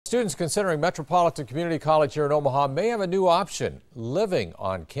Students considering Metropolitan Community College here in Omaha may have a new option, living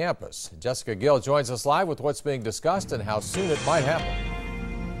on campus. Jessica Gill joins us live with what's being discussed and how soon it might happen.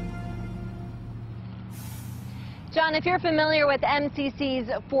 John, if you're familiar with MCC's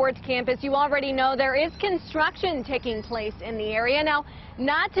Fort campus, you already know there is construction taking place in the area. Now,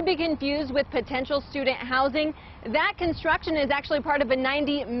 not to be confused with potential student housing, that construction is actually part of a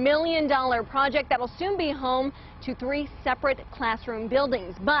 $90 million project that will soon be home to 3 separate classroom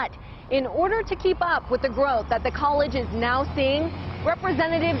buildings. But in order to keep up with the growth that the college is now seeing,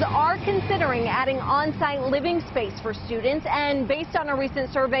 representatives are considering adding on-site living space for students. And based on a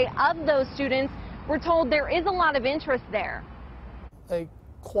recent survey of those students, we're told there is a lot of interest there. A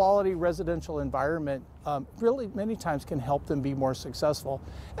quality residential environment really many times can help them be more successful.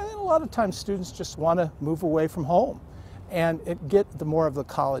 And then a lot of times students just want to move away from home and get more of the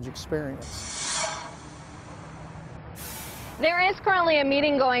college experience. There is currently a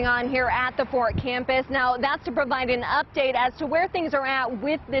meeting going on here at the Fort campus. Now, that's to provide an update as to where things are at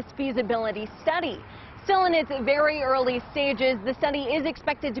with this feasibility study. Still in its very early stages, the study is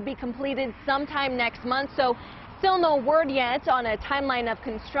expected to be completed sometime next month, so still no word yet on a timeline of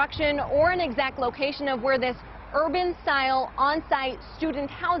construction or an exact location of where this urban-style on-site student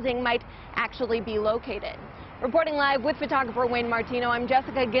housing might actually be located. Reporting live with photographer Wayne Martino, I'm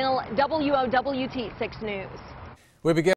Jessica Gill, WOWT 6 News. We begin